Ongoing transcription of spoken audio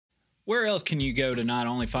Where else can you go to not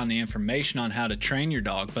only find the information on how to train your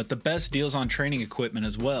dog, but the best deals on training equipment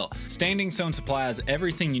as well? Standing Stone Supply has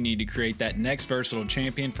everything you need to create that next versatile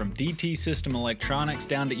champion, from DT system electronics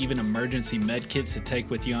down to even emergency med kits to take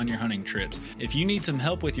with you on your hunting trips. If you need some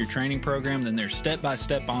help with your training program, then their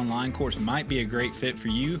step-by-step online course might be a great fit for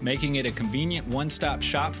you, making it a convenient one-stop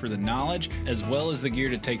shop for the knowledge as well as the gear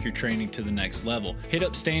to take your training to the next level. Hit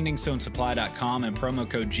up StandingStoneSupply.com and promo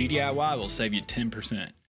code GDIY will save you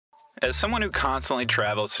 10%. As someone who constantly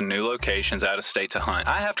travels to new locations out of state to hunt,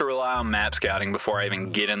 I have to rely on map scouting before I even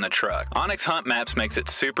get in the truck. Onyx Hunt Maps makes it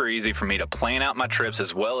super easy for me to plan out my trips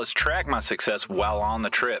as well as track my success while on the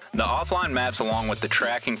trip. The offline maps, along with the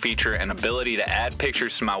tracking feature and ability to add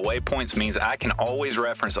pictures to my waypoints, means I can always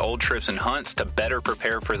reference old trips and hunts to better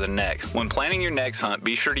prepare for the next. When planning your next hunt,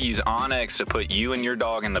 be sure to use OnX to put you and your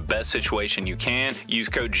dog in the best situation you can. Use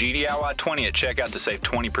code GDIY20 at checkout to save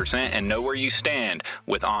 20% and know where you stand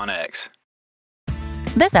with OnX.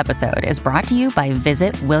 This episode is brought to you by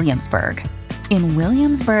Visit Williamsburg. In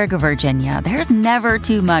Williamsburg, Virginia, there's never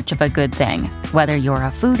too much of a good thing. Whether you're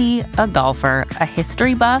a foodie, a golfer, a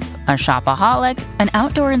history buff, a shopaholic, an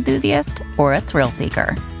outdoor enthusiast, or a thrill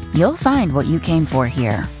seeker, you'll find what you came for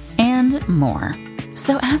here and more.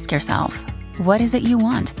 So ask yourself, what is it you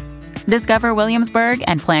want? Discover Williamsburg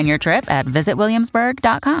and plan your trip at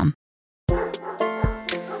visitwilliamsburg.com.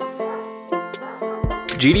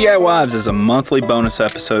 GDI Wives is a monthly bonus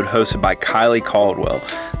episode hosted by Kylie Caldwell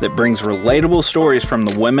that brings relatable stories from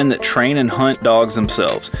the women that train and hunt dogs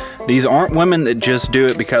themselves. These aren't women that just do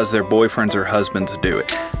it because their boyfriends or husbands do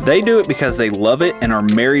it. They do it because they love it and are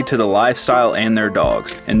married to the lifestyle and their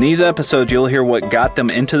dogs. In these episodes, you'll hear what got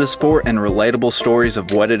them into the sport and relatable stories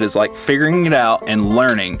of what it is like figuring it out and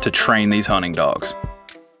learning to train these hunting dogs.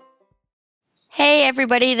 Hey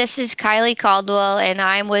everybody, this is Kylie Caldwell and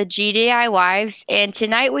I'm with GDI Wives, and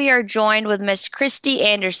tonight we are joined with Miss Christy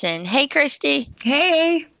Anderson. Hey Christy.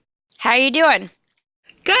 Hey. How you doing?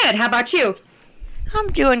 Good. How about you? I'm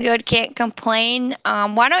doing good, can't complain.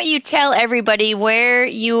 Why don't you tell everybody where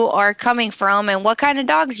you are coming from and what kind of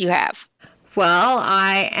dogs you have? Well,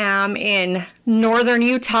 I am in northern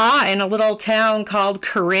Utah in a little town called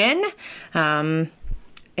Corinne.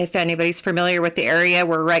 If anybody's familiar with the area,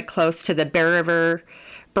 we're right close to the Bear River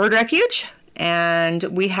Bird Refuge, and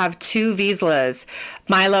we have 2 Vizslas.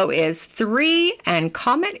 Milo is 3, and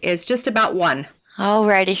Comet is just about 1.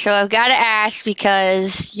 Alrighty, so I've got to ask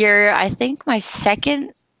because you're, I think, my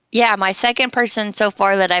second person so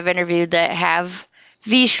far that I've interviewed that have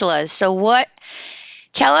Vizslas. So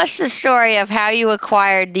tell us the story of how you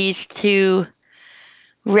acquired these 2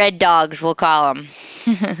 red dogs, we'll call them.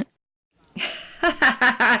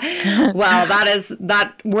 Well,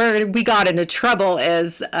 that where we got into trouble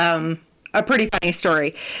is a pretty funny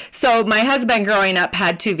story. So my husband growing up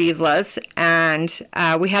had 2 Vizslas, and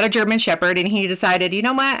we had a German Shepherd, and he decided, you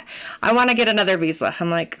know what, I want to get another Vizsla. I'm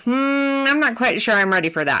like, I'm not quite sure I'm ready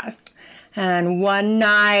for that. And one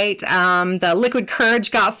night, the liquid courage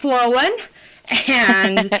got flowing,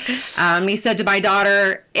 and he said to my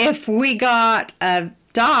daughter, if we got a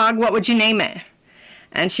dog, what would you name it?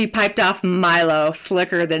 And she piped off Milo,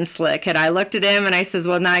 slicker than slick. And I looked at him and I says,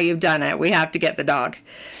 well, now you've done it. We have to get the dog.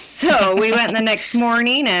 So we went the next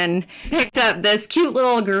morning and picked up this cute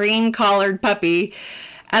little green collared puppy.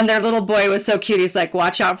 And their little boy was so cute. He's like,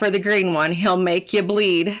 watch out for the green one. He'll make you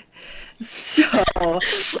bleed. So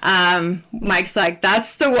Mike's like,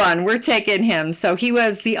 that's the one. We're taking him. So he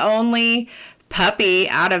was the only puppy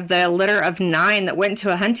out of the litter of 9 that went to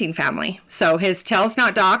a hunting family. So his tail's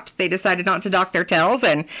not docked. They decided not to dock their tails,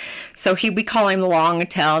 and so we call him long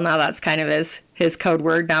tail. Now that's kind of his code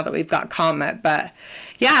word now that we've got Comet. But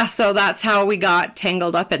yeah, so that's how we got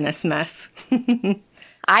tangled up in this mess.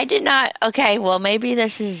 I did not. Okay, well, maybe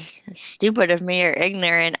this is stupid of me or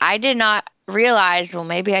ignorant. I did not realize. Well,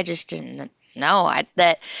 maybe I just didn't know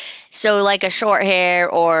that. So like a short hair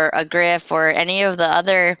or a Griff or any of the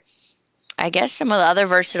other, I guess some of the other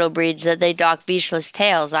versatile breeds that they dock Vizsla's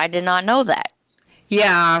tails. I did not know that.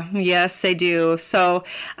 Yeah, yes, they do. So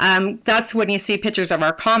that's when you see pictures of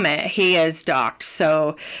our Comet, he is docked.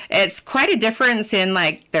 So it's quite a difference in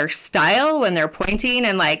like their style when they're pointing,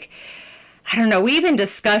 and like, I don't know, we even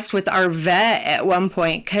discussed with our vet at one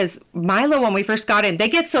point, because Milo, when we first got him, they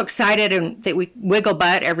get so excited and that we wiggle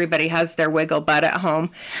butt. Everybody has their wiggle butt at home.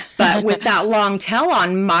 But with that long tail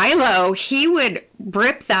on Milo, he would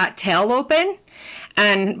rip that tail open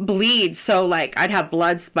and bleed. So like I'd have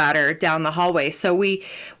blood splatter down the hallway. So we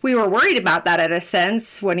were worried about that in a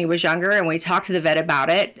sense when he was younger, and we talked to the vet about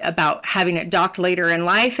it, about having it docked later in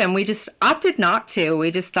life, and we just opted not to. We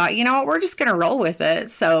just thought, you know what, we're just going to roll with it.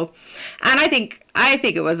 So, and I think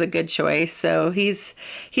it was a good choice. So he's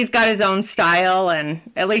got his own style, and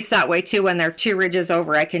at least that way too, when they're 2 ridges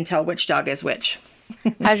over, I can tell which dog is which.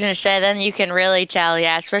 I was going to say, then you can really tell,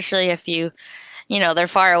 yeah, especially if they're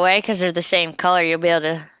far away because they're the same color. You'll be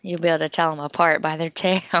able to tell them apart by their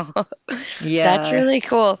tail. Yeah, that's really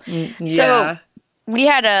cool. Yeah. So we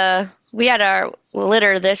had our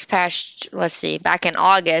litter this past, back in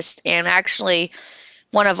August, and actually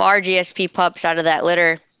one of our GSP pups out of that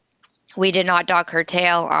litter, we did not dock her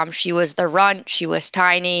tail. She was the runt. She was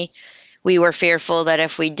tiny. We were fearful that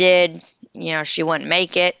if we did, she wouldn't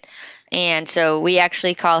make it. And so we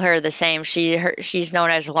actually call her the same. She's known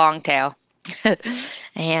as Longtail.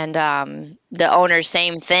 And the owner,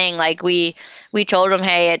 same thing. Like we told him,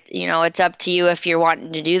 hey, it's up to you if you're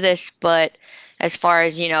wanting to do this. But as far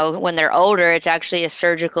as, when they're older, it's actually a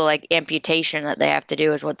surgical like amputation that they have to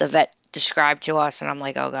do, is what the vet described to us. And I'm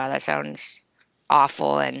like, oh God, that sounds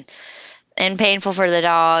awful and painful for the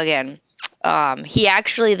dog. And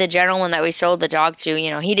the gentleman that we sold the dog to,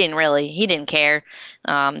 he didn't care.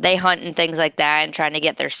 They hunt and things like that and trying to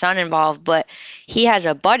get their son involved. But he has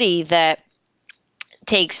a buddy that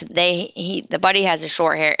the buddy has a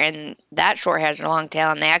short hair, and that short hair has a long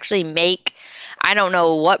tail, and they actually make, I don't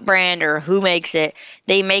know what brand or who makes it,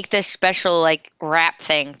 they make this special like wrap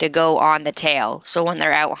thing to go on the tail. So when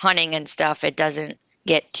they're out hunting and stuff, it doesn't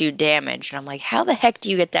get too damaged. And I'm like, how the heck do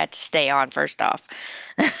you get that to stay on, first off,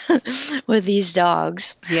 with these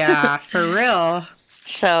dogs? Yeah, for real.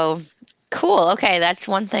 So cool. Okay, that's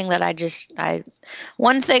one thing that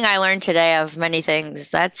one thing I learned today of many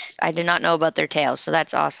things. I did not know about their tails, so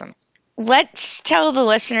that's awesome. Let's tell the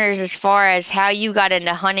listeners as far as how you got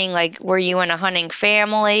into hunting. Like, were you in a hunting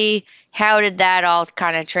family? How did that all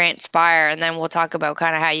kind of transpire? And then we'll talk about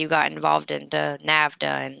kind of how you got involved into NAVHDA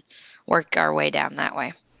and work our way down that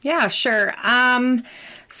way. Yeah, sure.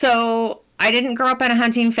 So I didn't grow up in a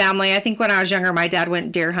hunting family. I think when I was younger, my dad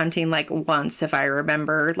went deer hunting like once, if I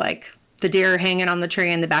remember, like the deer hanging on the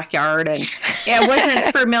tree in the backyard, and I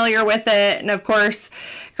wasn't familiar with it. And of course,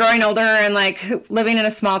 growing older and like living in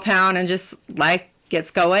a small town, and just life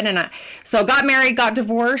gets going. And so got married, got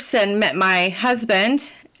divorced, and met my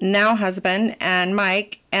husband, and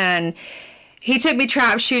Mike, and he took me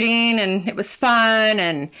trap shooting, and it was fun.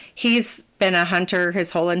 And he's been a hunter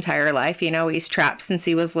his whole entire life. He's trapped since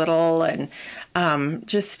he was little, and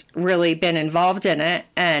just really been involved in it.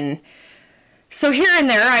 And so here and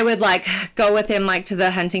there, I would like go with him like to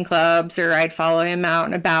the hunting clubs, or I'd follow him out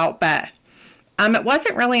and about. But it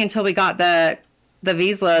wasn't really until we got the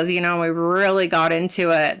Vizslas, we really got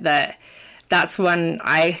into it, that's when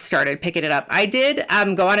I started picking it up. I did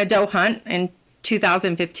go on a doe hunt in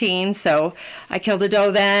 2015. So I killed a doe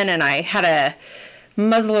then, and I had a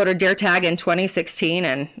muzzleloader deer tag in 2016,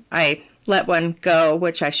 and I let one go,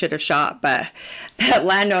 which I should have shot, but that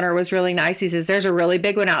landowner was really nice. He says, there's a really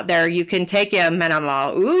big one out there, you can take him. And I'm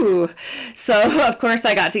all, ooh. So of course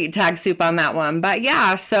I got to eat tag soup on that one. But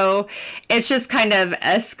yeah, so it's just kind of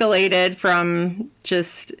escalated from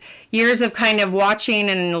just years of kind of watching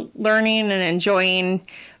and learning and enjoying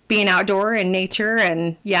being outdoor in nature.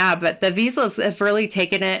 And yeah, but the Vizslas have really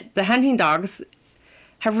taken it, the hunting dogs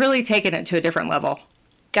have really taken it to a different level.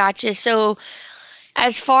 Gotcha. So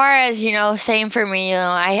as far as, same for me,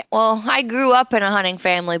 I grew up in a hunting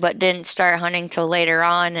family, but didn't start hunting till later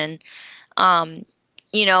on. And,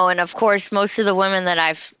 and of course, most of the women that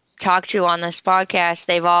I've talked to on this podcast,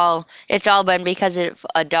 it's all been because of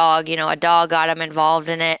a dog. A dog got them involved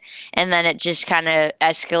in it, and then it just kind of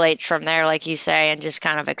escalates from there, like you say, and just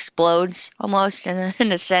kind of explodes almost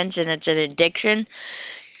in a sense, and it's an addiction.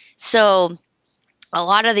 So a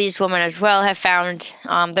lot of these women as well have found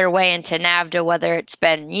their way into NAVHDA, whether it's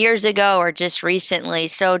been years ago or just recently.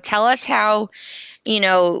 So tell us how,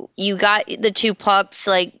 you got the 2 pups,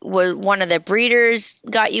 like was one of the breeders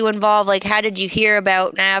got you involved? Like, how did you hear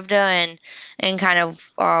about NAVHDA, and kind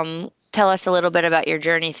of tell us a little bit about your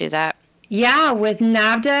journey through that? Yeah, with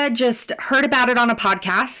NAVHDA, just heard about it on a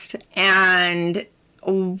podcast, and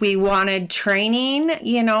we wanted training,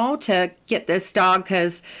 to get this dog,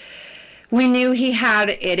 because we knew he had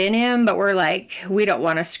it in him, but we're like, we don't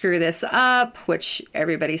want to screw this up, which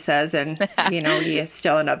everybody says, and, you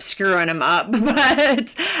still end up screwing him up.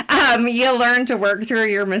 But you learn to work through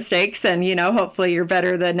your mistakes, and, hopefully you're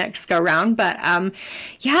better the next go round. But,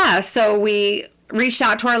 yeah, so we reached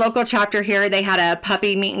out to our local chapter here. They had a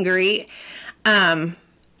puppy meet and greet.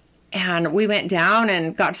 And we went down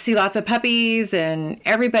and got to see lots of puppies, and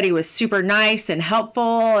everybody was super nice and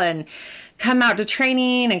helpful and come out to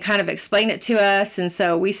training and kind of explain it to us. And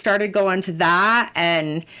so we started going to that,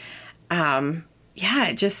 and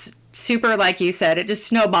it just super, like you said, it just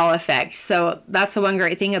snowball effect. So that's the one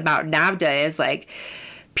great thing about NAVHDA is like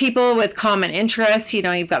people with common interests. You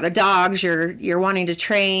know, you've got the dogs, you're wanting to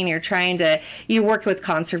train, you work with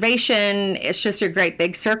conservation. It's just a great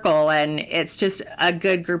big circle, and it's just a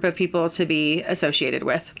good group of people to be associated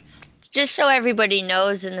with. Just so everybody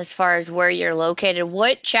knows, and as far as where you're located,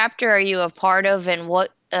 what chapter are you a part of, and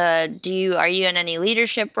what are you in any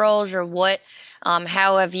leadership roles, or what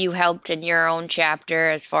how have you helped in your own chapter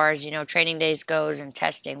as far as, you know, training days goes and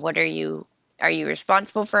testing? What are you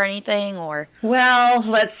responsible for anything, or? Well,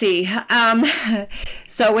 let's see.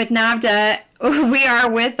 So with NAVHDA, we are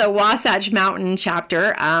with the Wasatch Mountain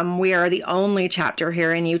chapter. We are the only chapter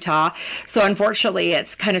here in Utah. So unfortunately,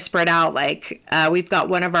 it's kind of spread out. Like we've got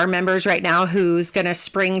one of our members right now who's going to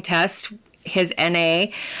spring test his NA,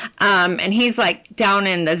 and he's like down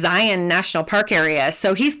in the Zion National Park area,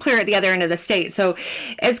 so he's clear at the other end of the state. So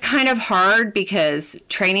it's kind of hard because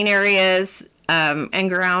training areas and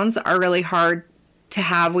grounds are really hard to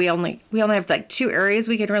have. We only have like 2 areas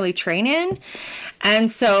we can really train in, and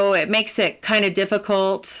so it makes it kind of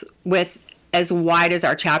difficult with as wide as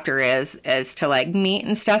our chapter is to like meet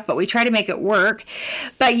and stuff, but we try to make it work.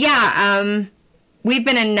 But yeah, we've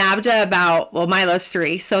been in NAVHDA about, well, Milo's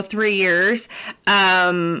 3, so 3 years.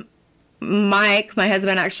 Mike, my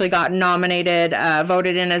husband, actually got nominated,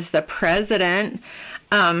 voted in as the president.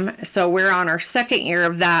 So we're on our 2nd year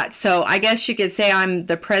of that. So I guess you could say I'm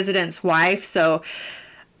the president's wife. So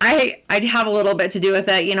I'd have a little bit to do with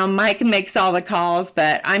it. You know, Mike makes all the calls,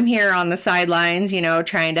 but I'm here on the sidelines, you know,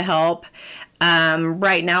 trying to help.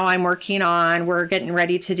 Right now we're getting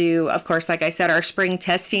ready to do, of course, like I said, our spring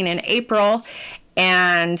testing in April.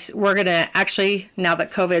 And we're going to actually, now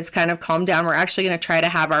that COVID's kind of calmed down, we're actually going to try to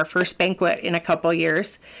have our first banquet in a couple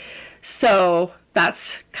years. So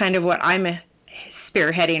that's kind of what I'm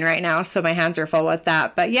spearheading right now. So my hands are full with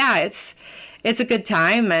that. But yeah, it's a good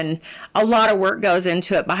time, and a lot of work goes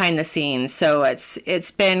into it behind the scenes. So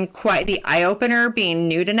it's been quite the eye-opener being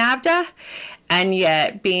new to NAVHDA, and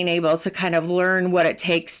yet being able to kind of learn what it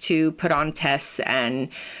takes to put on tests and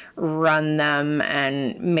run them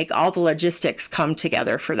and make all the logistics come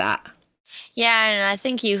together for that. Yeah, and I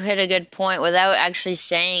think you hit a good point without actually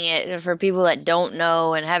saying it. For people that don't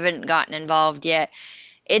know and haven't gotten involved yet,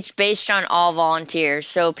 it's based on all volunteers.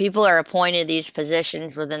 So people are appointed these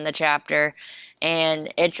positions within the chapter,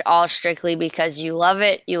 and it's all strictly because you love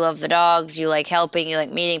it. You love the dogs. You like helping. You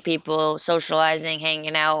like meeting people, socializing,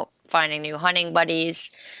 hanging out, finding new hunting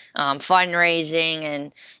buddies,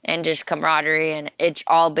 fundraising, and just camaraderie. And it's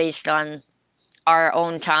all based on our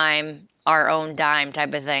own time, our own dime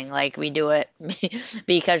type of thing. Like, we do it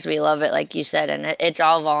because we love it, like you said, and it's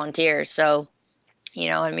all volunteers. So, you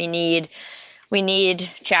know, and we need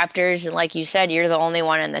chapters, and like you said, you're the only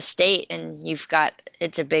one in the state, and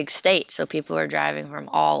it's a big state, so people are driving from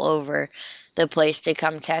all over the place to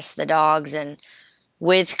come test the dogs. And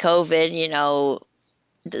with COVID, you know,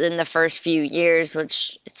 in the first few years,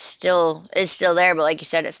 which it's still there, but like you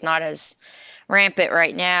said, it's not as rampant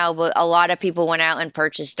right now, but a lot of people went out and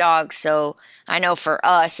purchased dogs. So I know for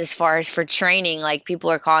us, as far as for training, like,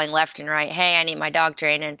 people are calling left and right, hey, I need my dog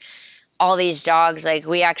trained. And all these dogs, like,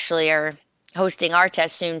 we actually are hosting our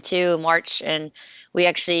test soon too, March, and we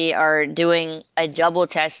actually are doing a double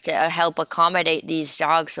test to help accommodate these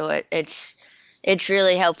dogs. So it's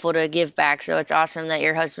really helpful to give back. So it's awesome that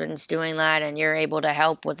your husband's doing that and you're able to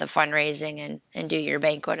help with the fundraising and do your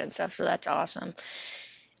banquet and stuff. So that's awesome.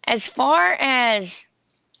 As far as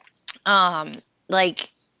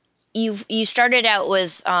like you started out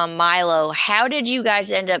with Milo, how did you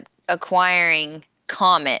guys end up acquiring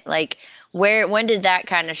Comet? Like, when did that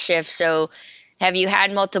kind of shift? So have you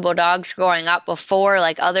had multiple dogs growing up before,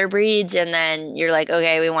 like other breeds, and then you're like,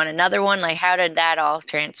 okay, we want another one? Like, how did that all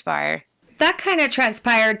transpire? That kind of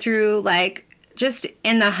transpired through, like, just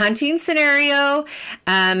in the hunting scenario.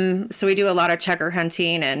 So we do a lot of checker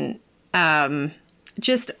hunting, and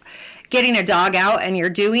just getting a dog out, and you're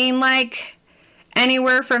doing like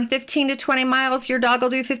anywhere from 15 to 20 miles. Your dog will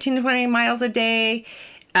do 15 to 20 miles a day.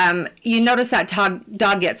 You notice that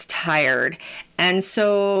dog gets tired. And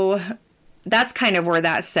so that's kind of where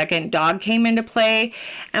that second dog came into play.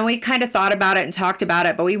 And we kind of thought about it and talked about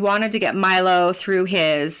it, but we wanted to get Milo through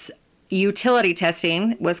his utility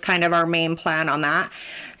testing, was kind of our main plan on that.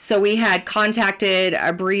 So we had contacted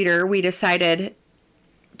a breeder. We decided,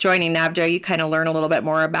 joining NAVHDA, you kind of learn a little bit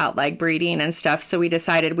more about like breeding and stuff. So we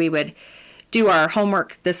decided we would do our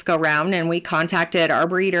homework this go round, and we contacted our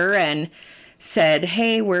breeder and said,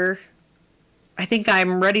 hey, I think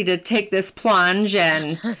I'm ready to take this plunge.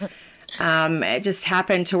 And it just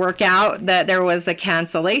happened to work out that there was a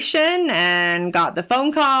cancellation, and got the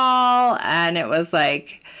phone call, and it was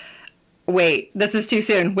like, wait, this is too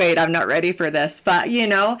soon. Wait, I'm not ready for this. But,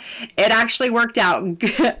 it actually worked out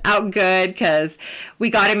good, because we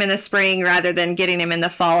got him in the spring rather than getting him in the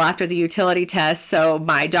fall after the utility test. So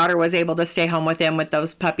my daughter was able to stay home with him with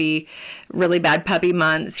those really bad puppy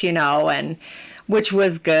months, and which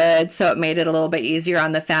was good. So it made it a little bit easier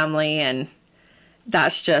on the family. And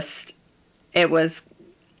that's just,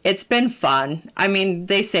 it's been fun. I mean,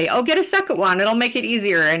 they say, oh, get a second one, it'll make it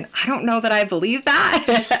easier. And I don't know that I believe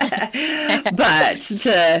that. But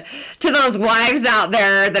to those wives out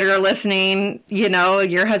there that are listening,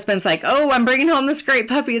 your husband's like, oh, I'm bringing home this great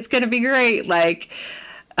puppy, it's going to be great. Like,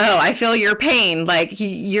 oh, I feel your pain. Like,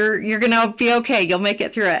 you're going to be okay. You'll make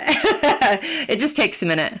it through it. It just takes a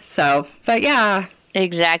minute. So, but yeah.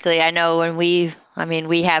 Exactly. I know we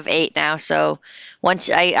have 8 now. So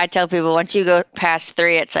I tell people, once you go past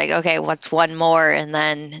 3, it's like, okay, what's one more? And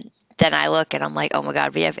then I look and I'm like, oh my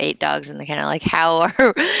God, we have 8 dogs. And they're kind of like,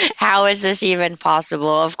 how is this even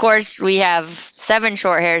possible? Of course, we have 7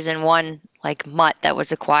 short hairs and 1 like mutt that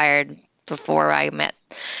was acquired before I met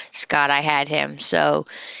Scott. I had him. So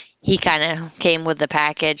he kind of came with the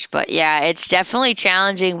package. But yeah, it's definitely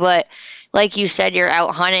challenging. But like you said, you're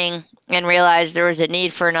out hunting and realized there was a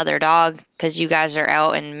need for another dog, because you guys are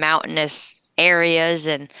out in mountainous areas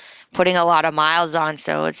and putting a lot of miles on.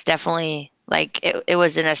 So it's definitely like it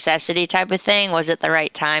was a necessity type of thing. Was it the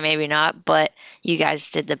right time? Maybe not, but you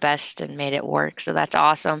guys did the best and made it work. So that's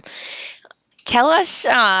awesome. Tell us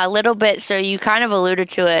a little bit. So you kind of alluded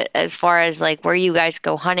to it as far as like where you guys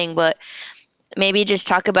go hunting, but maybe just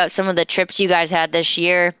talk about some of the trips you guys had this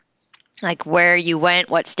year. Like where you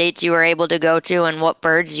went, what states you were able to go to, and what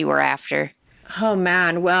birds you were after. Oh,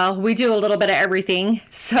 man. Well, we do a little bit of everything.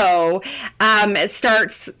 So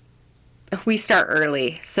we start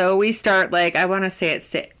early. So we start like, I want to say it's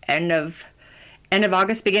the end of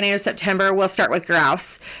August, beginning of September. We'll start with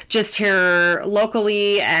grouse just here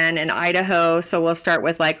locally and in Idaho. So we'll start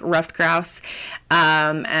with like ruffed grouse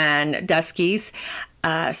and duskies.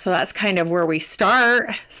 So that's kind of where we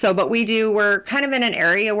start. So, but we're kind of in an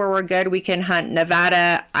area where we're good. We can hunt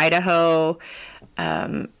Nevada, Idaho,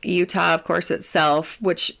 Utah, of course, itself,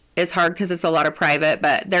 which is hard because it's a lot of private,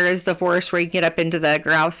 but there is the forest where you get up into the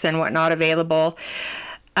grouse and whatnot available.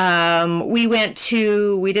 We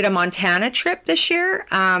did a Montana trip this year,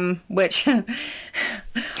 which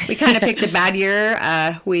we kind of picked a bad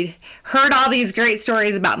year. We heard all these great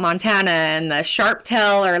stories about Montana, and the sharp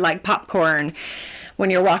tail are like popcorn when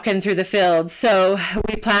you're walking through the fields. So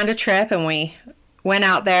we planned a trip, and we went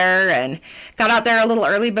out there and got out there a little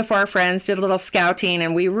early before our friends, did a little scouting,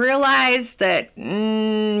 and we realized that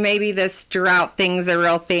maybe this drought thing's a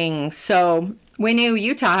real thing. So we knew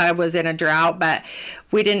Utah was in a drought, but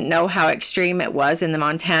we didn't know how extreme it was in the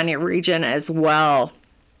Montana region as well.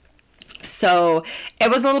 So it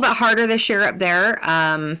was a little bit harder this year up there,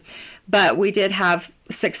 but we did have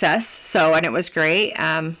success. So, and it was great.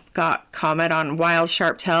 Got comment on wild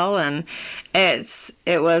sharp-tail, and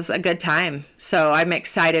it was a good time. So I'm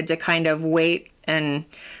excited to kind of wait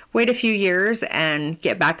a few years and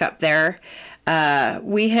get back up there.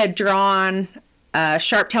 We had drawn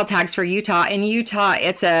sharp-tail tags for Utah. In Utah,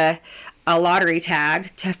 it's a lottery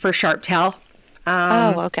tag for sharp-tail.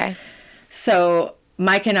 Okay. So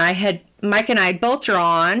Mike and I had both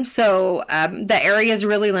drawn. So the area is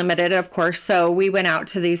really limited, of course. So we went out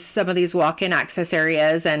to some of these walk-in access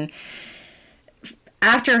areas, and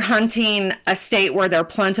after hunting a state where they're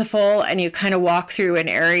plentiful and you kind of walk through an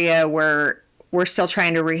area where we're still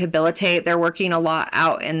trying to rehabilitate, they're working a lot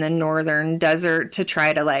out in the northern desert to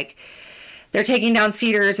try to they're taking down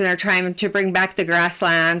cedars and they're trying to bring back the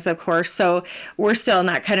grasslands, of course. So we're still in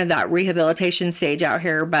that rehabilitation stage out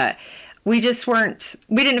here, but we didn't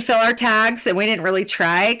fill our tags, and we didn't really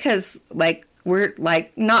try because we're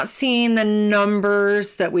not seeing the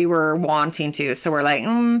numbers that we were wanting to. So we're like,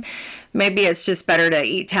 maybe it's just better to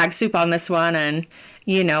eat tag soup on this one and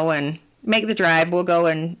make the drive. We'll go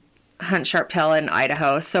and hunt sharp-tail in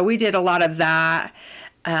Idaho. So we did a lot of that.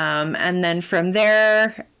 And then from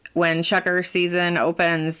there, when chukar season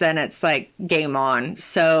opens, then it's like game on.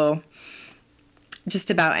 So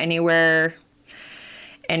just about anywhere,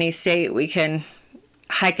 any state, we can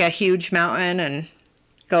hike a huge mountain and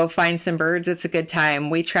go find some birds. It's a good time.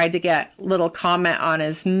 We tried to get little comment on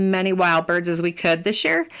as many wild birds as we could this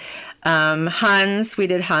year. Huns, we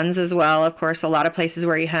did huns as well. Of course, a lot of places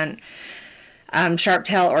where you hunt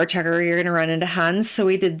sharp-tail or checker, you're going to run into Huns. So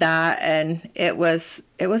we did that, and it was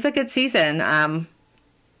a good season.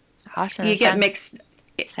 Awesome. You get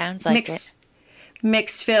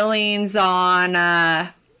mixed feelings on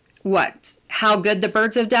how good the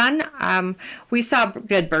birds have done. We saw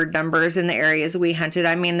good bird numbers in the areas we hunted.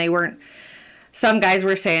 I mean, they weren't. Some guys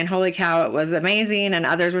were saying, "Holy cow, it was amazing," and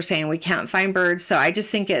others were saying, "We can't find birds." So I just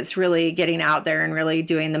think it's really getting out there and really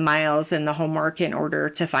doing the miles and the homework in order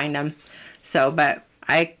to find them. So, but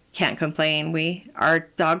I can't complain. Our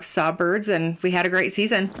dogs saw birds and we had a great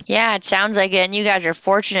season. Yeah, it sounds like it. And you guys are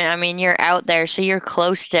fortunate. I mean, you're out there, so you're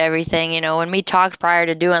close to everything. When we talked prior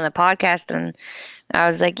to doing the podcast, and I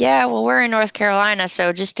was like, yeah, well, we're in North Carolina,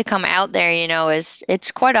 so just to come out there,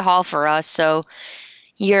 it's quite a haul for us. So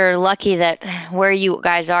you're lucky that where you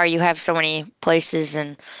guys are, you have so many places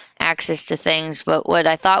and access to things. But what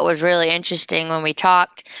I thought was really interesting when we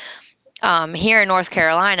talked, here in North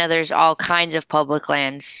Carolina, there's all kinds of public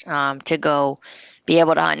lands to go be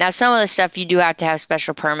able to hunt. Now, some of the stuff you do have to have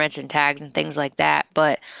special permits and tags and things like that.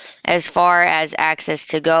 But as far as access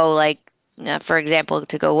to go, like, for example,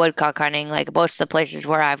 to go woodcock hunting, like most of the places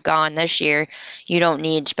where I've gone this year, you don't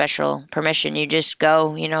need special permission. You just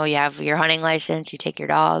go, you have your hunting license, you take your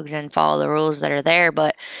dogs and follow the rules that are there.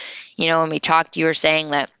 But, when we talked, you were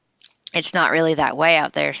saying that it's not really that way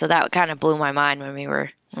out there. So that kind of blew my mind when we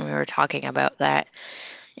were talking about that.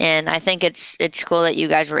 And I think it's cool that you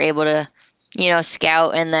guys were able to,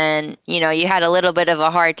 scout, and then, you had a little bit of a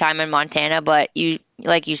hard time in Montana, but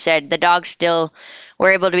like you said, the dogs still were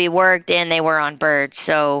able to be worked and they were on birds.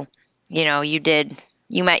 So, you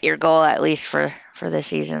met your goal, at least for this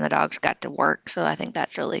season. The dogs got to work. So I think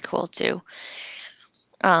that's really cool too.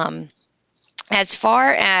 As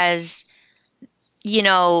far as,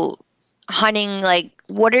 hunting, like,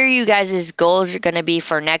 what are you guys' goals going to be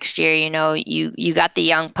for next year? You got the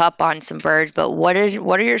young pup on some birds, but what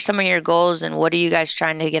are some of your goals, and what are you guys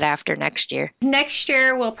trying to get after next year? Next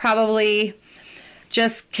year, we'll probably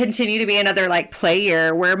just continue to be another play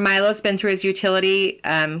year where Milo's been through his utility.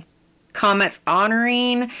 Comet's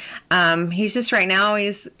honoring. He's just right now,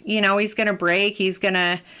 he's going to break. He's going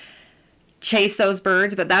to chase those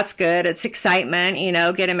birds, but that's good. It's excitement,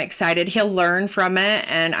 get him excited. He'll learn from it.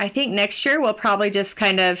 And I think next year we'll probably just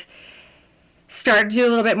kind of start to do a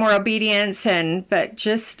little bit more obedience, but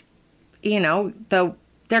just, they're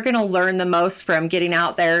going to learn the most from getting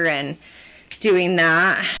out there and doing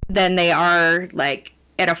that than they are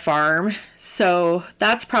at a farm. So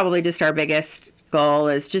that's probably just our biggest goal,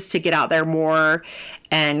 is just to get out there more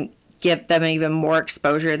and give them even more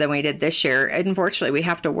exposure than we did this year. Unfortunately, we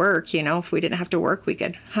have to work. If we didn't have to work, we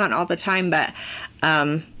could hunt all the time. But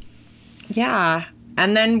yeah.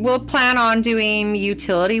 And then we'll plan on doing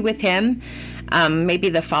utility with him maybe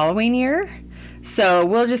the following year. So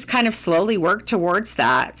we'll just kind of slowly work towards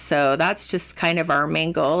that. So that's just kind of our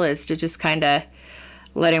main goal, is to just kind of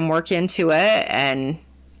let him work into it. And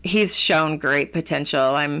he's shown great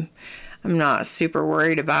potential. I'm not super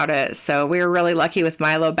worried about it. So we were really lucky with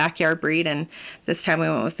Milo backyard breed, and this time we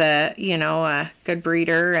went with a good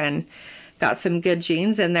breeder and got some good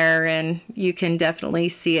genes in there, and you can definitely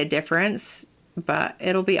see a difference. But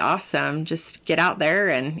it'll be awesome. Just get out there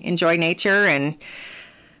and enjoy nature and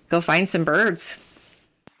go find some birds.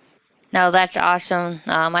 No, that's awesome.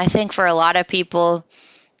 I think for a lot of people,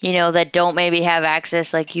 that don't maybe have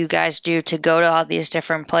access like you guys do to go to all these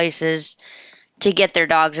different places to get their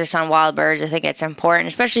dogs just on wild birds, I think it's important,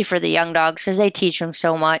 especially for the young dogs, because they teach them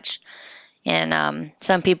so much. And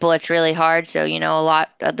some people, it's really hard. So, a lot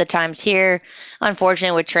of the times here,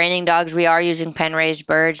 unfortunately, with training dogs, we are using pen-raised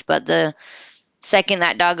birds. But the second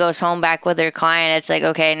that dog goes home back with their client, it's like,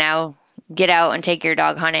 okay, now get out and take your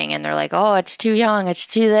dog hunting. And they're like, oh, it's too young. It's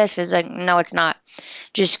too this. It's like, no, it's not.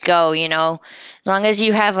 Just go, as long as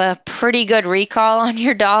you have a pretty good recall on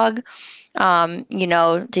your dog,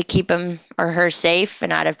 to keep him or her safe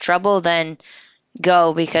and out of trouble, then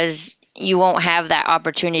go, because you won't have that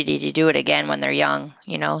opportunity to do it again when they're young,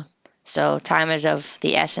 So time is of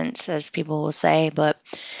the essence, as people will say. But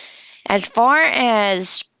as far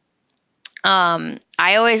as, I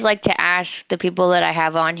always like to ask the people that I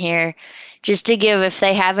have on here just to give, if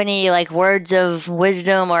they have any words of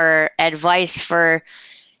wisdom or advice for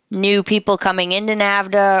new people coming into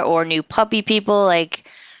NAVHDA or new puppy people,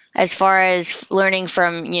 as far as learning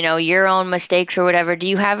from, your own mistakes or whatever. Do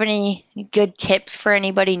you have any good tips for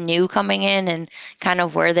anybody new coming in, and kind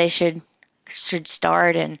of where they should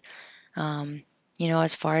start, and,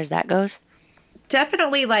 as far as that goes?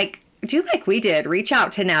 Definitely do like we did. Reach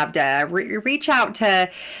out to NAVHDA. Reach out to,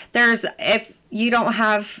 if you don't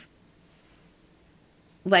have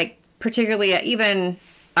particularly even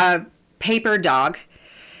a paper dog.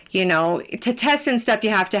 You know, to test and stuff, you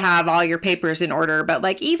have to have all your papers in order. But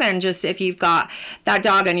like, even just if you've got that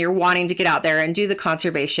dog and you're wanting to get out there and do the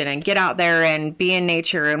conservation and get out there and be in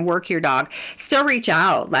nature and work your dog, still reach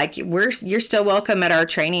out. Like, you're still welcome at our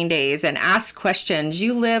training days, and ask questions.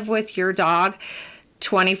 You live with your dog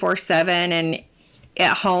 24/7, and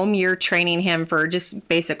at home you're training him for just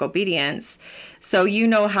basic obedience. So you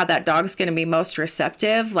know how that dog's going to be most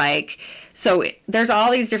receptive. Like, so there's all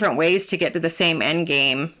these different ways to get to the same end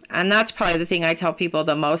game. And that's probably the thing I tell people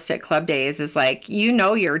the most at club days is like, you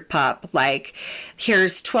know, your pup, like,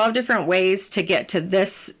 here's 12 different ways to get to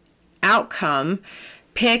this outcome.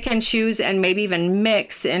 Pick and choose and maybe even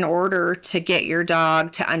mix in order to get your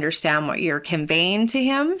dog to understand what you're conveying to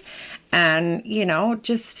him. And, you know,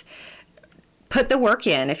 just put the work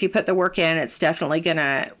in. If you put the work in, it's definitely going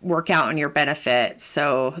to work out in your benefit.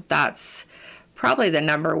 So that's probably the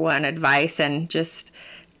number one advice, and just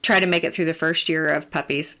try to make it through the first year of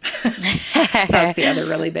puppies. That's the other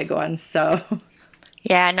really big one. So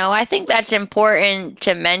yeah, no, I think that's important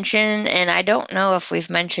to mention, and I don't know if we've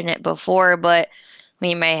mentioned it before, but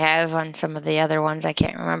we may have on some of the other ones. I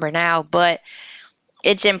can't remember now, but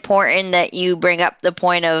it's important that you bring up the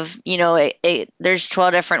point of, you know, there's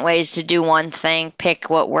 12 different ways to do one thing. Pick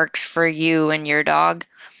what works for you and your dog.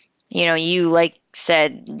 You know, you, like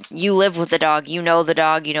said, you live with the dog, you know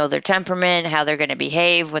their temperament, how they're going to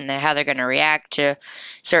behave, how they're going to react to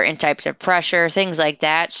certain types of pressure, things like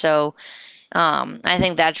that. So I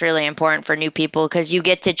think that's really important for new people, because you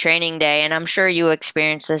get to training day, and I'm sure you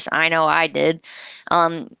experienced this. I know I did.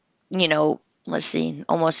 You know, let's see,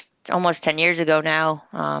 almost 10 years ago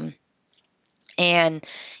now. And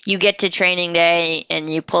you get to training day and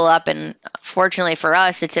you pull up, and fortunately for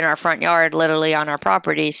us, it's in our front yard, literally on our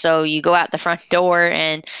property. So you go out the front door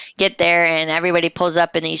and get there, and everybody pulls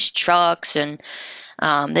up in these trucks, and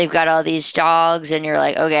they've got all these dogs, and you're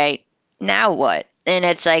like, okay, now what? And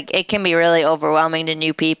it's like, it can be really overwhelming to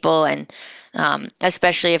new people. And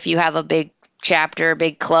especially if you have a big chapter, a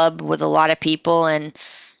big club with a lot of people, and,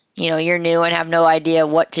 you know, you're new and have no idea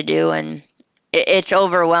what to do. And it's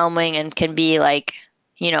overwhelming, and can be like,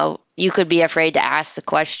 you know, you could be afraid to ask the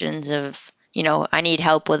questions of, you know, I need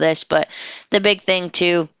help with this. But the big thing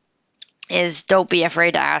too is, don't be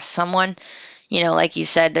afraid to ask someone. You know, like you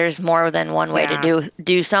said, there's more than one way to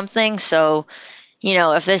do something. So, you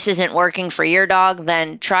know, if this isn't working for your dog,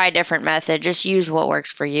 then try a different method. Just use what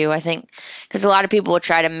works for you, I think, because a lot of people will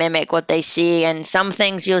try to mimic what they see, and some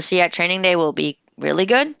things you'll see at training day will be really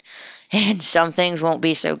good, and some things won't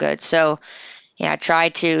be so good. So yeah, try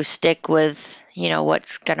to stick with, you know,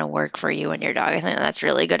 what's going to work for you and your dog. I think that's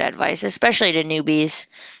really good advice, especially to newbies,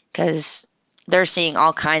 because they're seeing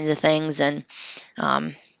all kinds of things, and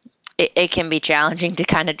it can be challenging to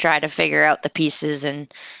kind of try to figure out the pieces and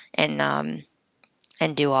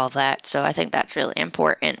do all that. So I think that's really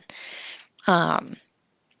important.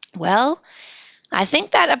 Well, I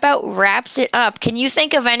think that about wraps it up. Can you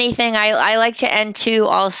think of anything? I like to end too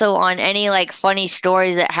also on any like funny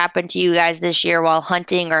stories that happened to you guys this year while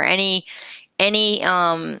hunting, or any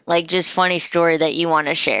like just funny story that you want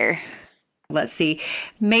to share. Let's see.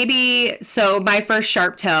 Maybe, so my first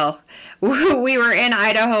sharp tail, we were in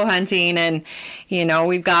Idaho hunting, and, you know,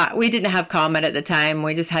 we didn't have Comet at the time.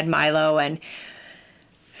 We just had Milo. And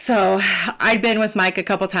so I'd been with Mike a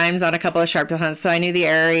couple times on a couple of sharp tail hunts, so I knew the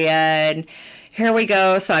area, and here we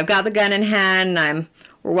go. So I've got the gun in hand, and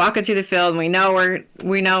we're walking through the field, and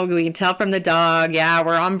we can tell from the dog, yeah,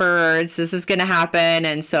 we're on birds. This is going to happen.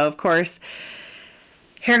 And so, of course,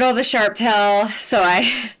 here go the sharp tail. So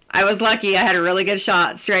I was lucky. I had a really good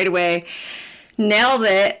shot straight away. Nailed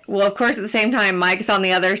it. Well, of course, at the same time, Mike's on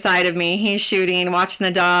the other side of me. He's shooting, watching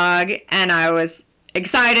the dog, and I was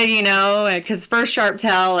excited, you know, because first sharp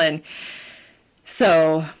tail. And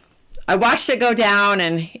so I watched it go down,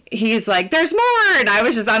 and he's like, there's more. And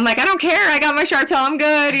I'm like, I don't care. I got my sharp tail. I'm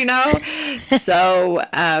good, you know. So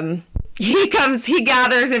he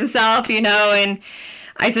gathers himself, you know, and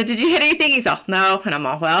I said, did you hit anything? He's all, no. And I'm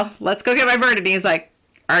all, well, let's go get my bird. And he's like,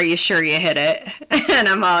 are you sure you hit it? And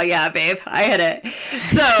I'm all, yeah, babe, I hit it.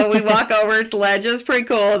 So we walk over to the ledge. It was pretty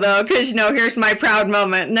cool, though, because, you know, here's my proud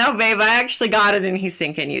moment. No, babe, I actually got it. And he's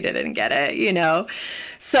thinking you didn't get it, you know.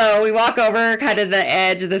 So we walk over kind of the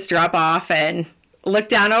edge of this drop off and look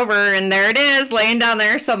down over, and there it is laying down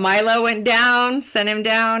there. So Milo went down, sent him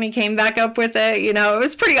down. He came back up with it. You know, it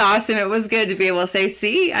was pretty awesome. It was good to be able to say,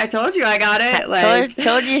 see, I told you I got it. Like,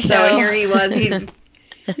 told you so. So and here he was.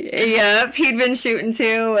 Yep, he'd been shooting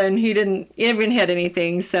too, and he didn't even hit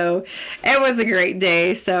anything. So it was a great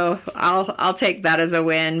day. So I'll take that as a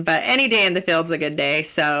win. But any day in the field's a good day.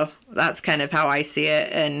 So that's kind of how I see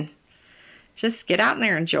it. And just get out and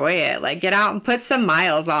there and enjoy it. Like, get out and put some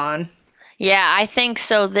miles on. Yeah, I think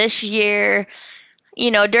so. This year,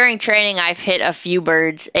 during training, I've hit a few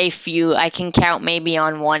birds, I can count maybe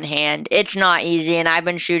on one hand. It's not easy, and I've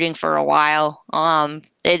been shooting for a while.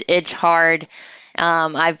 It's hard.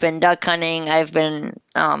 I've been duck hunting. I've been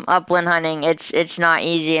upland hunting. It's not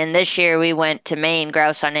easy. And this year we went to Maine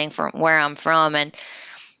grouse hunting from where I'm from, and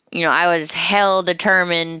I was hell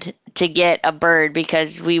determined to get a bird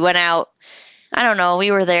because we went out. I don't know.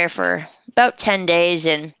 We were there for about 10 days,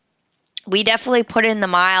 and we definitely put in the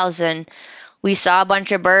miles, and we saw a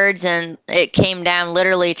bunch of birds, and it came down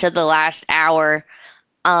literally to the last hour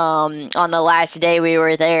on the last day we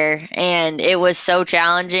were there, and it was so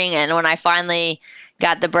challenging. And when I finally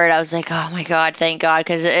got the bird, I was like, oh my God, thank God,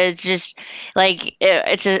 because it's just like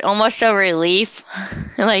it's almost a relief.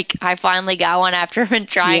 Like, I finally got one after been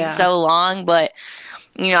trying so long. But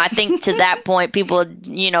I think to that point, people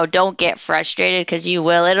don't get frustrated, because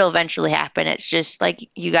it'll eventually happen. It's just like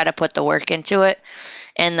you got to put the work into it,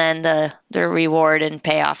 and then the reward and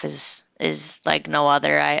payoff is like no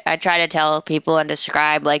other. I try to tell people and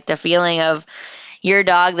describe like the feeling of your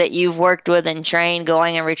dog that you've worked with and trained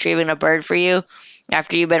going and retrieving a bird for you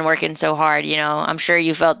after you've been working so hard. I'm sure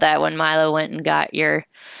you felt that when Milo went and got your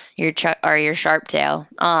sharp tail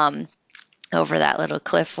over that little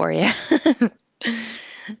cliff for you.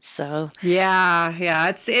 So yeah,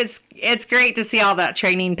 it's great to see all that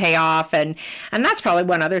training pay off, and that's probably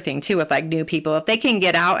one other thing too with like new people. If they can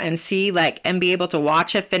get out and see like and be able to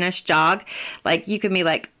watch a finished dog, like you can be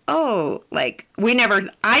like, oh, like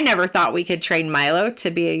I never thought we could train Milo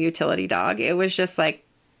to be a utility dog. It was just like,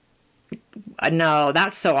 no,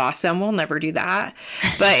 that's so awesome. We'll never do that.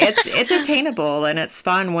 But it's attainable, and it's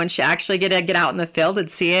fun once you actually get out in the field and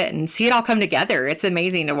see it all come together. It's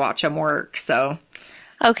amazing to watch them work. So.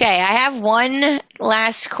 Okay, I have one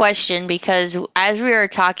last question, because as we were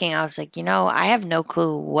talking, I was like, I have no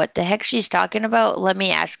clue what the heck she's talking about. Let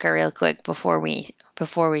me ask her real quick before we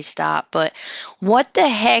stop. But what the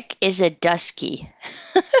heck is a dusky?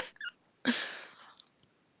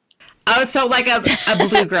 Oh, so like a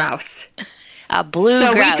blue grouse. A blue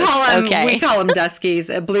grouse. We call them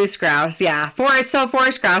duskies, a blue grouse. Yeah.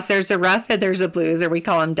 Forest grouse, there's a rough and there's a blues, or we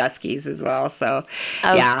call them duskies as well. So,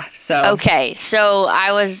 yeah. So. Okay. So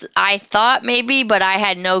I thought maybe, but I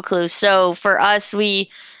had no clue. So for us,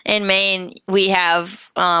 in Maine, we have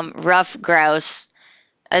rough grouse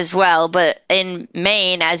as well, but in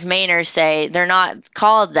Maine, as Mainers say, they're not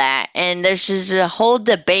called that. And there's just a whole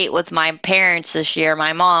debate with my parents this year,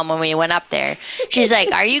 my mom, when we went up there. She's like,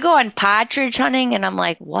 are you going partridge hunting? And I'm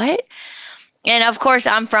like, what? And of course,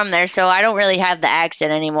 I'm from there, so I don't really have the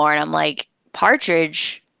accent anymore. And I'm like,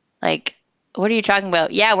 partridge? Like, what are you talking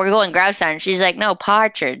about? Yeah, we're going grouse hunting. She's like, no,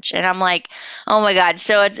 partridge. And I'm like, oh my God.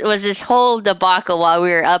 So it was this whole debacle while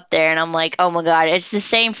we were up there. And I'm like, oh my God, it's the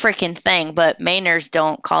same freaking thing. But Mainers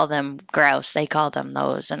don't call them grouse. They call them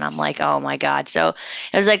those. And I'm like, oh my God. So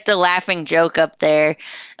it was like the laughing joke up there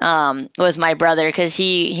with my brother, because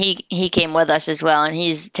he came with us as well. And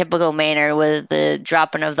he's typical Mainer with the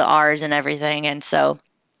dropping of the R's and everything. And so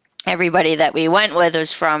everybody that we went with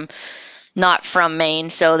was not from Maine,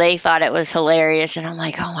 so they thought it was hilarious. And I'm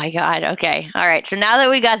like, oh my God, okay, all right. So now that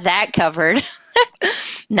we got that covered,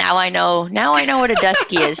 now I know what a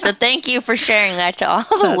dusky is. So thank you for sharing that to all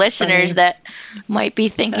the listeners that might be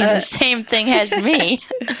thinking the same thing as me.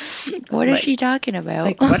 What is she talking about?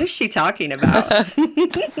 Like, what is she talking about?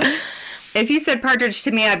 If you said partridge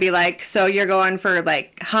to me, I'd be like, so you're going for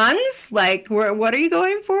like Huns? Like, what are you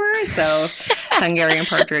going for? So Hungarian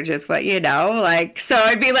partridge is what like, so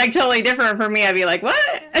it'd be like totally different for me. I'd be like, what?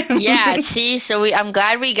 Yeah, see, so I'm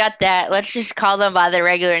glad we got that. Let's just call them by the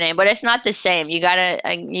regular name, but it's not the same. You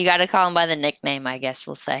gotta call them by the nickname, I guess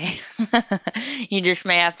we'll say. You just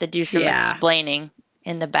may have to do some explaining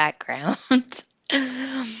in the background.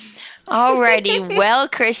 Alrighty, well,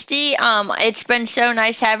 Christy, it's been so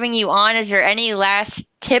nice having you on. Is there any last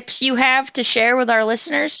tips you have to share with our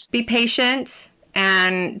listeners? Be patient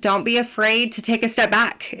and don't be afraid to take a step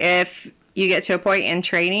back. If you get to a point in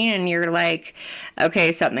training and you're like,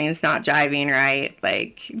 okay, something's not jiving right,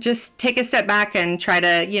 like just take a step back and try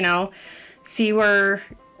to, see where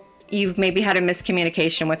you've maybe had a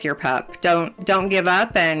miscommunication with your pup. Don't give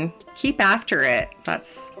up and keep after it.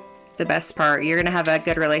 That's the best part. You're going to have a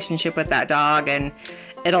good relationship with that dog, and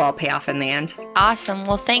it'll all pay off in the end. Awesome.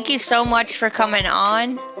 Well, thank you so much for coming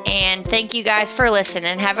on, and thank you guys for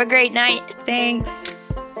listening. Have a great night. Thanks.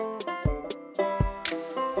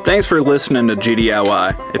 Thanks for listening to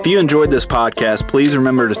GDIY. If you enjoyed this podcast, please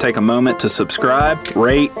remember to take a moment to subscribe,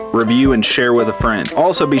 rate, review, and share with a friend.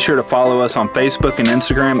 Also, be sure to follow us on Facebook and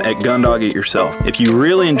Instagram at Gundog It Yourself. If you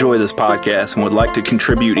really enjoy this podcast and would like to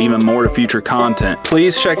contribute even more to future content,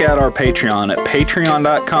 please check out our Patreon at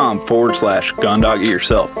patreon.com/Gundog It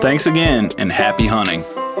Yourself. Thanks again, and happy hunting.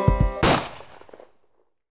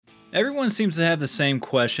 Everyone seems to have the same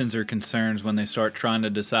questions or concerns when they start trying to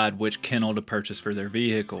decide which kennel to purchase for their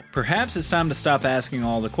vehicle. Perhaps it's time to stop asking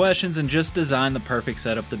all the questions and just design the perfect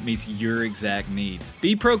setup that meets your exact needs.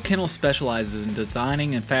 B-Pro Kennel specializes in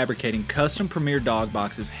designing and fabricating custom Premier dog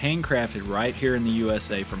boxes handcrafted right here in the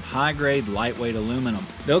USA from high-grade, lightweight aluminum.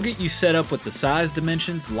 They'll get you set up with the size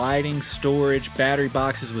dimensions, lighting, storage, battery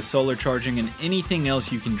boxes with solar charging, and anything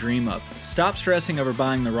else you can dream of. Stop stressing over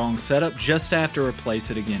buying the wrong setup, just have to replace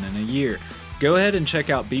it again in a year. Go ahead and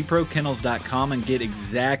check out bprokennels.com and get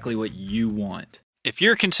exactly what you want. If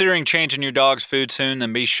you're considering changing your dog's food soon,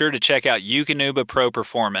 then be sure to check out Eukanuba Pro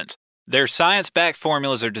Performance. Their science-backed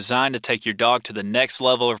formulas are designed to take your dog to the next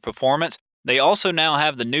level of performance. They also now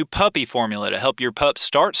have the new puppy formula to help your pup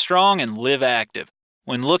start strong and live active.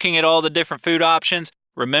 When looking at all the different food options,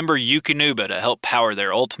 remember Eukanuba to help power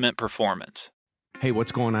their ultimate performance. Hey,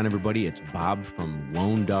 what's going on, everybody? It's Bob from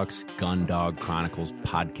Lone Ducks Gun Dog Chronicles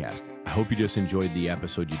podcast. I hope you just enjoyed the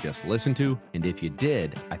episode you just listened to. And if you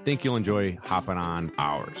did, I think you'll enjoy hopping on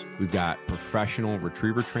ours. We've got professional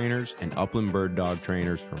retriever trainers and upland bird dog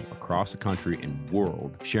trainers from across the country and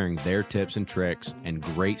world sharing their tips and tricks and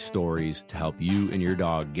great stories to help you and your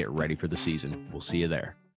dog get ready for the season. We'll see you there.